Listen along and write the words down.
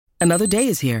Another day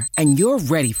is here, and you're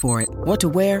ready for it. What to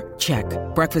wear? Check.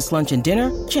 Breakfast, lunch, and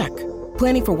dinner? Check.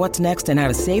 Planning for what's next and how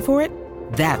to save for it?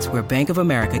 That's where Bank of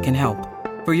America can help.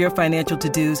 For your financial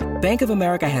to-dos, Bank of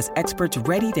America has experts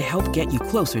ready to help get you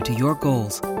closer to your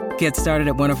goals. Get started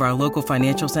at one of our local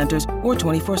financial centers or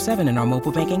 24/7 in our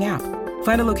mobile banking app.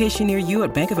 Find a location near you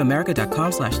at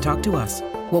bankofamerica.com/talktous.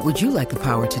 What would you like the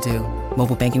power to do?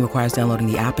 Mobile banking requires downloading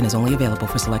the app and is only available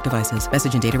for select devices.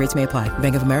 Message and data rates may apply.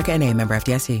 Bank of America N.A., member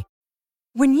FDIC.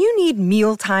 When you need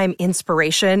mealtime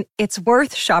inspiration, it's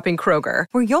worth shopping Kroger,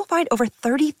 where you'll find over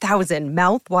 30,000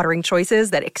 mouth-watering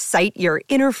choices that excite your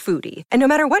inner foodie. And no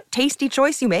matter what tasty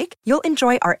choice you make, you'll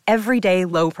enjoy our everyday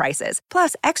low prices,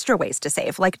 plus extra ways to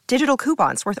save, like digital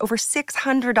coupons worth over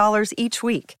 $600 each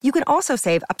week. You can also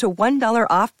save up to $1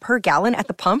 off per gallon at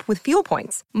the pump with fuel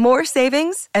points. More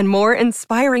savings and more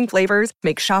inspiring flavors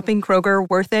make shopping Kroger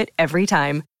worth it every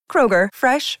time. Kroger,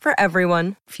 fresh for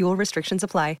everyone. Fuel restrictions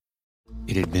apply.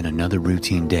 It had been another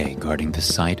routine day guarding the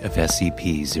site of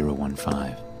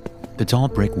SCP-015. The tall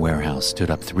brick warehouse stood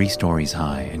up 3 stories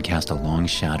high and cast a long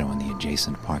shadow in the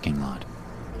adjacent parking lot.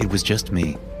 It was just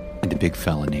me and a big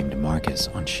fella named Marcus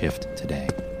on shift today.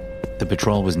 The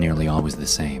patrol was nearly always the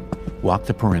same. Walk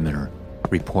the perimeter,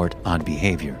 report odd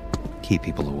behavior, keep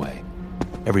people away.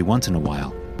 Every once in a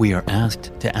while, we are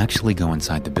asked to actually go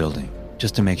inside the building,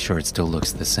 just to make sure it still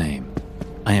looks the same.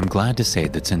 I am glad to say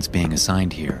that since being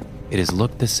assigned here, it has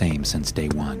looked the same since day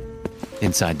one.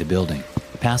 Inside the building,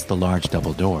 past the large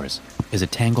double doors, is a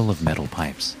tangle of metal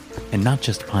pipes. And not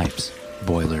just pipes,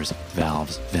 boilers,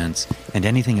 valves, vents, and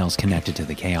anything else connected to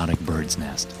the chaotic bird's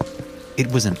nest.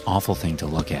 It was an awful thing to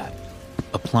look at.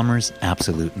 A plumber's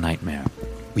absolute nightmare.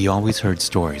 We always heard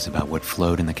stories about what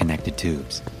flowed in the connected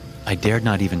tubes. I dared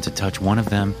not even to touch one of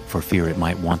them for fear it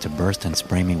might want to burst and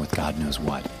spray me with God knows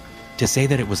what. To say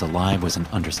that it was alive was an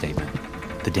understatement.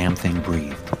 The damn thing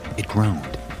breathed. It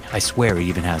groaned. I swear it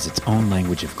even has its own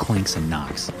language of clinks and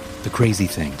knocks. The crazy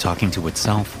thing, talking to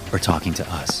itself or talking to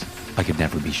us. I could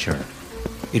never be sure.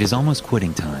 It is almost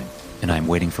quitting time, and I'm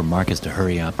waiting for Marcus to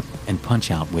hurry up and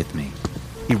punch out with me.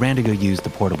 He ran to go use the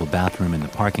portable bathroom in the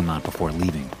parking lot before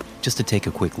leaving, just to take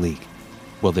a quick leak.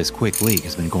 Well, this quick leak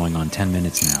has been going on 10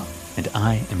 minutes now, and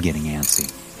I am getting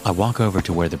antsy. I walk over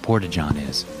to where the porta-john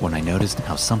is when I noticed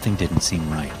how something didn't seem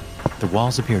right. The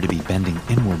walls appear to be bending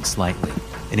inward slightly,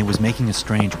 and it was making a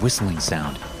strange whistling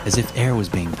sound, as if air was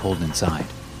being pulled inside.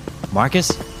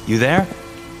 Marcus, you there?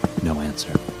 No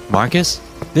answer. Marcus,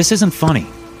 this isn't funny.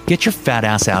 Get your fat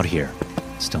ass out here.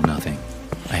 Still nothing.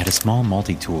 I had a small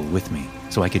multi-tool with me,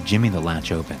 so I could jimmy the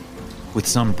latch open. With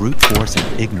some brute force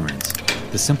and ignorance,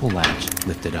 the simple latch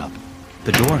lifted up.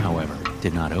 The door, however,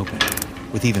 did not open.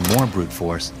 With even more brute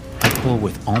force, I pull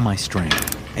with all my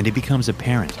strength, and it becomes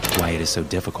apparent why it is so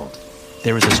difficult.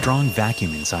 There is a strong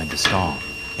vacuum inside the stall,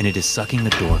 and it is sucking the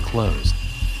door closed.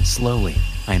 Slowly,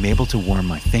 I am able to worm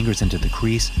my fingers into the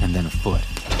crease and then a foot.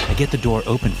 I get the door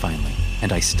open finally,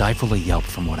 and I stifle a yelp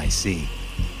from what I see.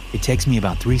 It takes me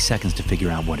about 3 seconds to figure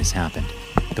out what has happened.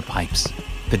 The pipes.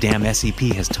 The damn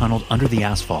SCP has tunneled under the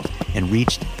asphalt and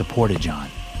reached the porta-john.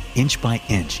 Inch by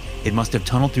inch, it must have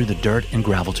tunneled through the dirt and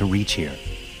gravel to reach here.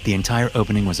 The entire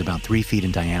opening was about 3 feet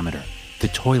in diameter. The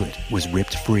toilet was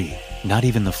ripped free. Not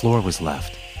even the floor was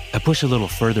left. I push a little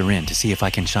further in to see if I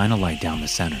can shine a light down the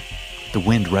center. The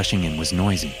wind rushing in was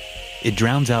noisy. It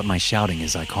drowns out my shouting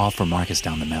as I call for Marcus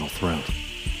down the metal throat.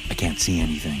 I can't see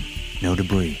anything. No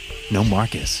debris. No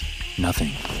Marcus.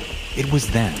 Nothing. It was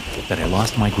then that I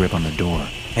lost my grip on the door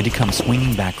and it comes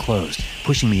swinging back closed,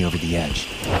 pushing me over the edge.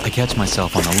 I catch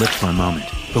myself on the lip for a moment,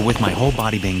 but with my whole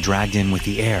body being dragged in with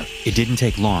the air, it didn't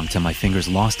take long till my fingers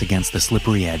lost against the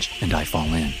slippery edge and I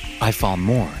fall in. I fall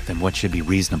more than what should be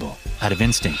reasonable. Out of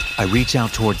instinct, I reach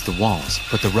out towards the walls,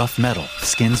 but the rough metal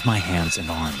skins my hands and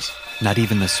arms. Not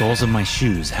even the soles of my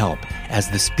shoes help, as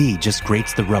the speed just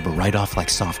grates the rubber right off like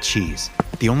soft cheese.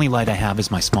 The only light I have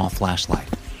is my small flashlight.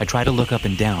 I try to look up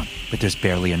and down, but there's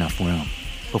barely enough room.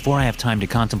 Before I have time to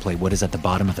contemplate what is at the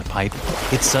bottom of the pipe,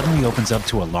 it suddenly opens up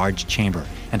to a large chamber,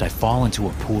 and I fall into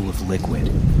a pool of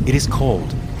liquid. It is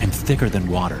cold and thicker than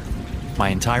water. My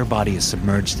entire body is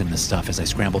submerged in the stuff as I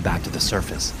scramble back to the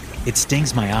surface. It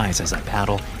stings my eyes as I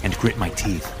paddle and grit my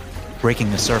teeth.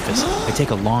 Breaking the surface, I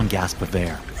take a long gasp of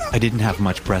air. I didn't have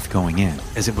much breath going in,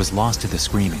 as it was lost to the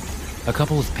screaming. A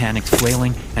couple of panicked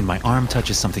flailing, and my arm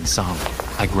touches something solid.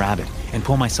 I grab it and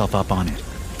pull myself up on it.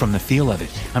 From the feel of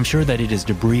it, I'm sure that it is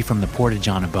debris from the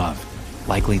porta-john above,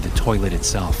 likely the toilet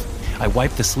itself. I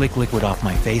wipe the slick liquid off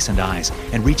my face and eyes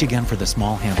and reach again for the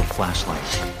small-handled flashlight.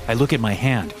 I look at my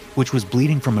hand, which was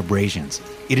bleeding from abrasions.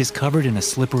 It is covered in a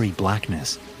slippery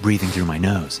blackness. Breathing through my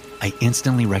nose, I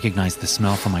instantly recognize the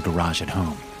smell from my garage at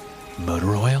home.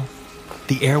 Motor oil?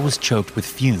 The air was choked with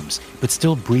fumes, but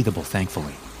still breathable,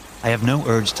 thankfully. I have no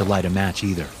urge to light a match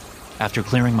either. After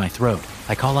clearing my throat,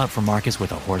 I call out for Marcus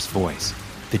with a hoarse voice.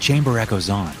 The chamber echoes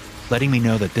on, letting me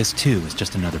know that this too is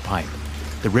just another pipe.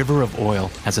 The river of oil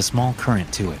has a small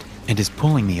current to it and is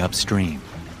pulling me upstream.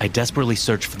 I desperately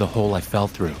search for the hole I fell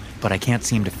through, but I can't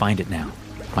seem to find it now.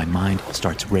 My mind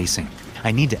starts racing.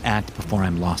 I need to act before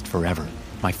I'm lost forever.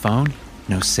 My phone?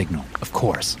 No signal, of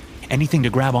course. Anything to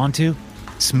grab onto?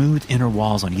 Smooth inner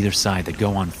walls on either side that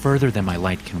go on further than my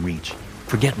light can reach.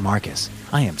 Forget Marcus.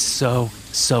 I am so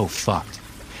fucked.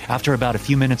 After about a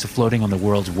few minutes of floating on the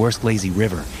world's worst lazy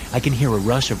river, I can hear a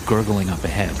rush of gurgling up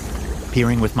ahead.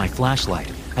 Peering with my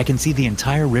flashlight, I can see the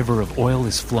entire river of oil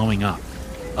is flowing up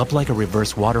like a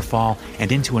reverse waterfall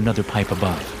and into another pipe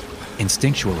above.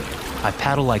 Instinctually, I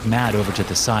paddle like mad over to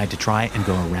the side to try and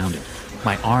go around it,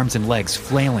 my arms and legs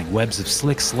flailing webs of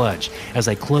slick sludge as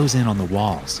I close in on the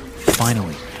walls.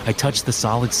 Finally, I touch the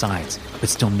solid sides, but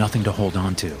still nothing to hold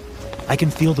on to. I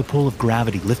can feel the pull of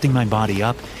gravity lifting my body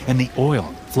up, and the oil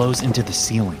flows into the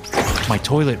ceiling. My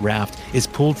toilet raft is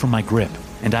pulled from my grip,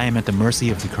 and I am at the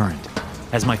mercy of the current.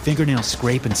 As my fingernails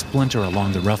scrape and splinter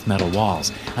along the rough metal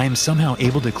walls, I am somehow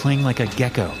able to cling like a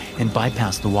gecko and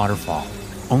bypass the waterfall,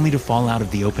 only to fall out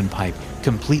of the open pipe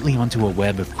completely onto a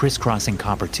web of crisscrossing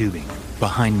copper tubing.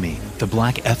 Behind me, the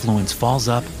black effluence falls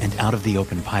up and out of the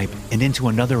open pipe and into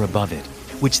another above it,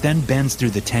 which then bends through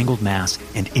the tangled mass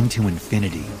and into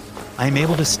infinity. I am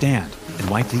able to stand and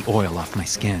wipe the oil off my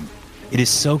skin. It is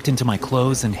soaked into my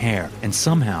clothes and hair, and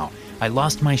somehow I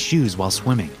lost my shoes while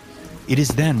swimming. It is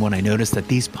then when I notice that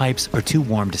these pipes are too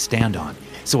warm to stand on,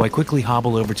 so I quickly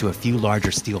hobble over to a few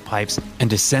larger steel pipes and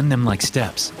descend them like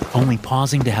steps, only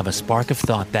pausing to have a spark of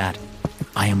thought that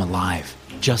I am alive,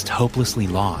 just hopelessly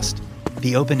lost.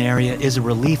 The open area is a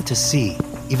relief to see,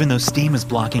 even though steam is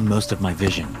blocking most of my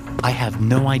vision. I have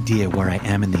no idea where I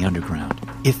am in the underground,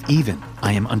 if even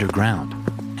I am underground.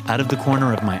 Out of the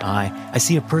corner of my eye, I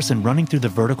see a person running through the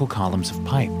vertical columns of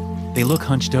pipe. They look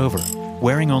hunched over,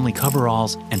 wearing only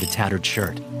coveralls and a tattered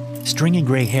shirt. Stringy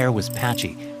gray hair was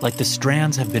patchy, like the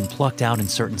strands have been plucked out in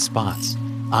certain spots.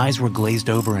 Eyes were glazed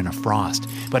over in a frost,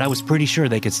 but I was pretty sure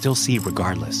they could still see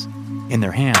regardless. In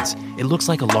their hands, it looks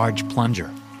like a large plunger.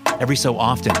 Every so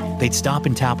often, they'd stop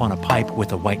and tap on a pipe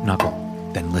with a white knuckle,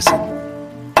 then listen.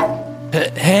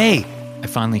 Hey! I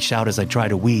finally shout as I try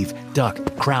to weave,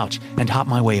 duck, crouch, and hop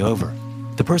my way over.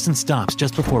 The person stops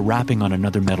just before rapping on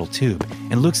another metal tube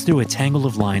and looks through a tangle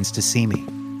of lines to see me.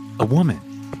 A woman,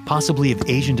 possibly of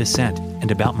Asian descent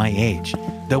and about my age,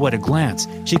 though at a glance,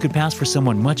 she could pass for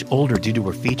someone much older due to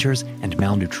her features and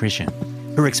malnutrition.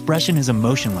 Her expression is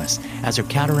emotionless as her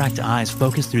cataract eyes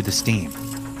focus through the steam.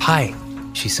 Hi,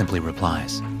 she simply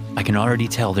replies. I can already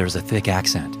tell there's a thick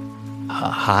accent.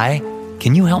 Hi?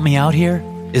 Can you help me out here?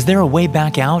 Is there a way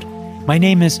back out? My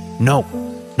name is... No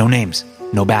names.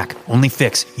 No back. Only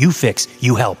fix.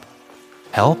 You help.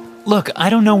 Help? Look, I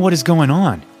don't know what is going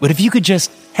on, but if you could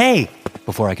just... Hey!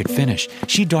 Before I could finish,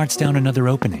 she darts down another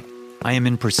opening. I am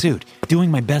in pursuit,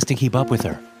 doing my best to keep up with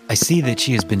her. I see that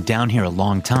she has been down here a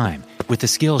long time. With the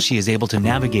skill, she is able to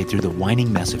navigate through the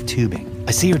winding mess of tubing.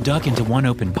 I see her duck into one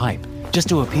open pipe, just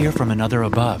to appear from another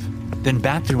above, then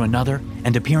back through another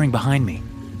and appearing behind me.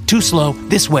 Too slow,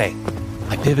 this way!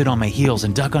 I pivot on my heels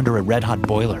and duck under a red-hot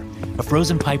boiler. A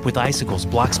frozen pipe with icicles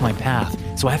blocks my path,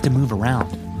 so I have to move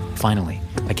around. Finally,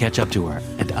 I catch up to her,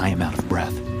 and I am out of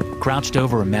breath. Crouched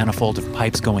over a manifold of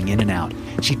pipes going in and out,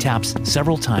 she taps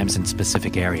several times in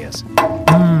specific areas.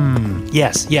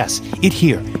 Yes, it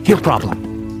here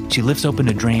problem. She lifts open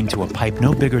a drain to a pipe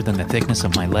no bigger than the thickness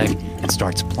of my leg and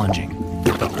starts plunging.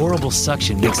 The horrible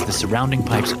suction makes the surrounding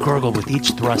pipes gurgle with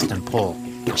each thrust and pull.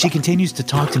 She continues to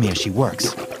talk to me as she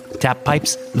works. Tap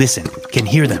pipes, listen, can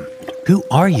hear them. Who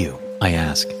are you? I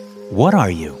ask. What are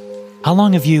you? How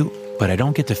long have you... But I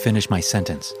don't get to finish my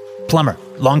sentence. Plumber,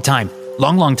 long time.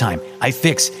 Long time. I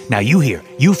fix. Now you here.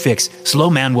 You fix. Slow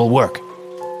man will work.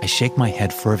 I shake my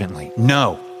head fervently.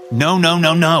 No.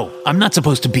 I'm not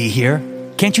supposed to be here.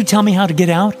 Can't you tell me how to get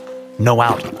out? No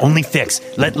out. Only fix.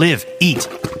 Let live. Eat.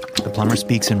 The plumber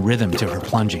speaks in rhythm to her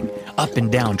plunging, up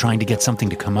and down trying to get something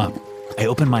to come up. I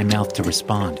open my mouth to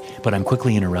respond, but I'm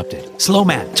quickly interrupted. Slow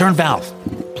man, turn valve.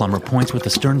 Plumber points with a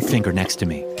stern finger next to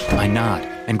me. I nod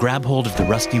and grab hold of the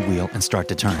rusty wheel and start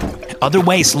to turn. Other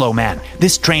way, slow man.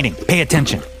 This training. Pay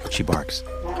attention, she barks.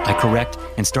 I correct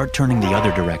and start turning the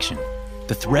other direction.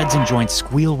 The threads and joints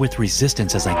squeal with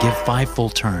resistance as I give 5 full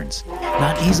turns.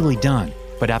 Not easily done,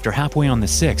 but after halfway on the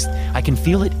 6th, I can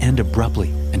feel it end abruptly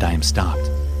and I am stopped.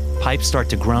 Pipes start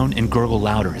to groan and gurgle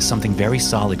louder as something very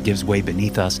solid gives way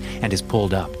beneath us and is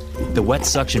pulled up. The wet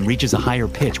suction reaches a higher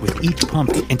pitch with each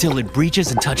pump until it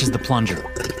breaches and touches the plunger.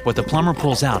 What the plumber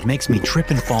pulls out makes me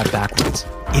trip and fall backwards.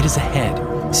 It is a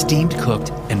head, steamed, cooked,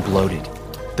 and bloated.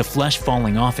 The flesh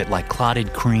falling off it like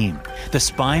clotted cream. The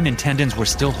spine and tendons we're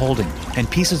still holding, and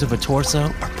pieces of a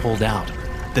torso are pulled out.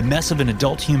 The mess of an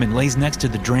adult human lays next to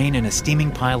the drain in a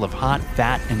steaming pile of hot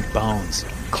fat and bones.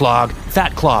 Clog,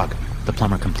 fat clog, the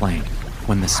plumber complained.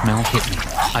 When the smell hit me,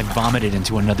 I vomited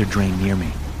into another drain near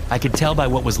me. I could tell by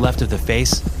what was left of the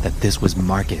face that this was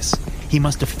Marcus. He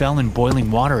must have fell in boiling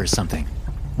water or something.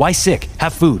 Why sick?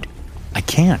 Have food. I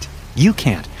can't. You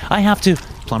can't. I have to.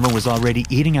 Plumber was already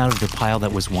eating out of the pile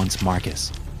that was once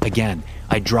Marcus. Again,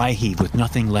 I dry heave with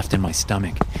nothing left in my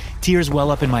stomach. Tears well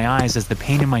up in my eyes as the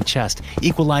pain in my chest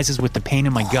equalizes with the pain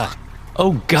in my gut.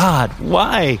 Oh God,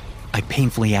 why? I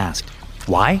painfully asked.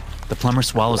 Why? The plumber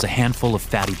swallows a handful of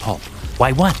fatty pulp.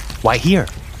 Why what? Why here?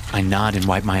 I nod and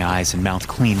wipe my eyes and mouth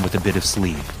clean with a bit of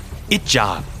sleeve. It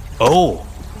job. Oh,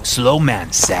 slow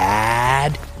man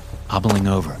sad. Hobbling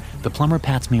over, the plumber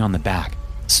pats me on the back.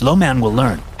 Slow man will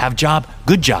learn. Have job,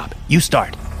 good job. You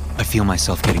start. I feel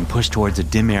myself getting pushed towards a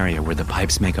dim area where the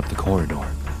pipes make up the corridor.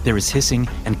 There is hissing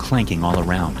and clanking all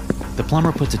around. The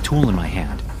plumber puts a tool in my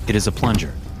hand. It is a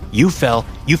plunger. You fell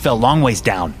long ways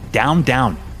down. Down,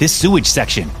 down. This sewage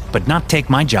section, but not take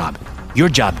my job. Your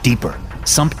job deeper.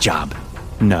 Sump job.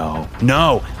 No,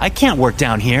 I can't work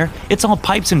down here. It's all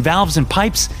pipes and valves and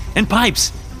pipes and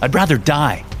pipes. I'd rather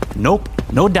die. Nope,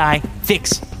 no die,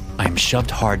 fix. I am shoved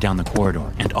hard down the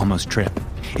corridor and almost trip.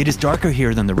 It is darker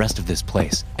here than the rest of this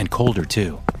place, and colder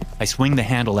too. I swing the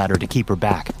handle at her to keep her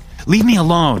back. Leave me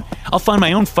alone. I'll find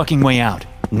my own fucking way out.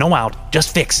 No out,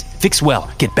 just fix. Fix well,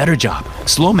 get better job.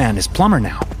 Slow man is plumber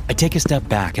now. I take a step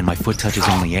back and my foot touches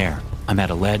only air. I'm at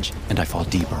a ledge and I fall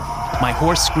deeper. My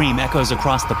hoarse scream echoes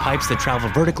across the pipes that travel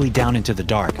vertically down into the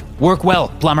dark. Work well,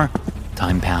 plumber.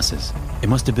 Time passes. It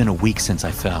must have been a week since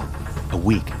I fell. A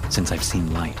week since I've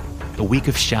seen light. A week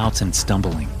of shouts and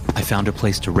stumbling. I found a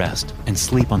place to rest and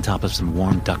sleep on top of some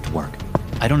warm ductwork.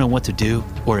 I don't know what to do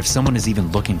or if someone is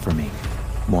even looking for me.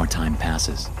 More time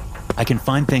passes. I can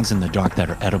find things in the dark that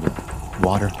are edible.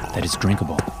 Water that is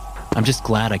drinkable. I'm just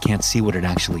glad I can't see what it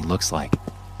actually looks like.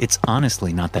 It's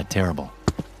honestly not that terrible.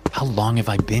 How long have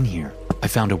I been here? I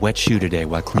found a wet shoe today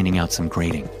while cleaning out some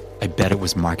grating. I bet it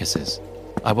was Marcus's.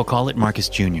 I will call it Marcus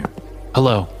Jr.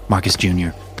 Hello, Marcus Jr.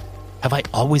 Have I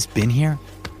always been here?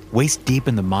 Waist deep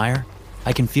in the mire,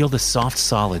 I can feel the soft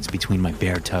solids between my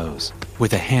bare toes.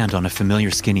 With a hand on a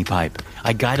familiar skinny pipe,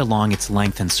 I guide along its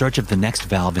length in search of the next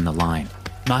valve in the line,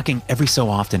 knocking every so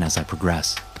often as I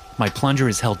progress. My plunger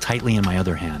is held tightly in my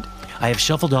other hand. I have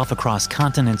shuffled off across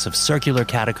continents of circular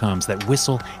catacombs that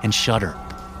whistle and shudder,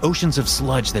 oceans of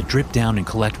sludge that drip down and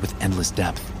collect with endless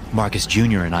depth. Marcus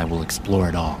Jr. and I will explore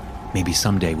it all. Maybe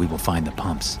someday we will find the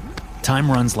pumps.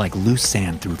 Time runs like loose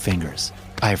sand through fingers.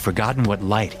 I have forgotten what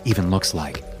light even looks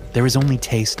like. There is only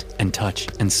taste and touch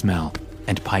and smell,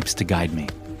 and pipes to guide me.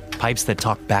 Pipes that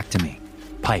talk back to me.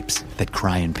 Pipes that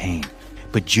cry in pain.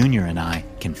 But Junior and I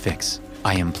can fix.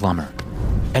 I am plumber.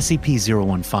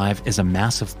 SCP-015 is a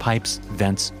mass of pipes,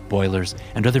 vents, boilers,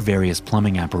 and other various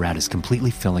plumbing apparatus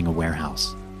completely filling a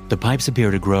warehouse. The pipes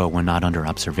appear to grow when not under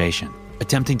observation,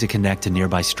 attempting to connect to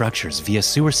nearby structures via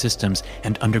sewer systems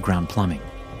and underground plumbing.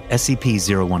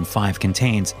 SCP-015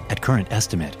 contains, at current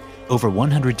estimate, over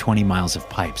 120 miles of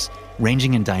pipes,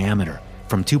 ranging in diameter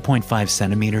from 2.5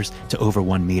 centimeters to over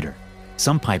 1 meter.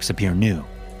 Some pipes appear new,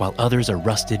 while others are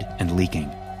rusted and leaking.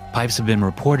 Pipes have been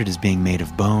reported as being made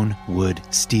of bone, wood,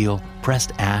 steel,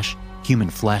 pressed ash, human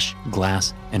flesh,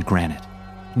 glass, and granite.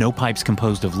 No pipes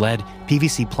composed of lead,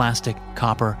 PVC plastic,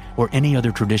 copper, or any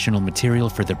other traditional material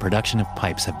for the production of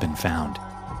pipes have been found.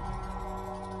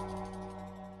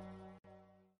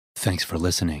 Thanks for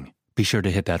listening. Be sure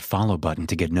to hit that follow button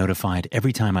to get notified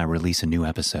every time I release a new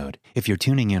episode. If you're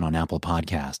tuning in on Apple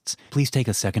Podcasts, please take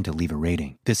a second to leave a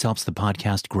rating. This helps the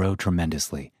podcast grow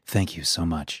tremendously. Thank you so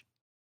much.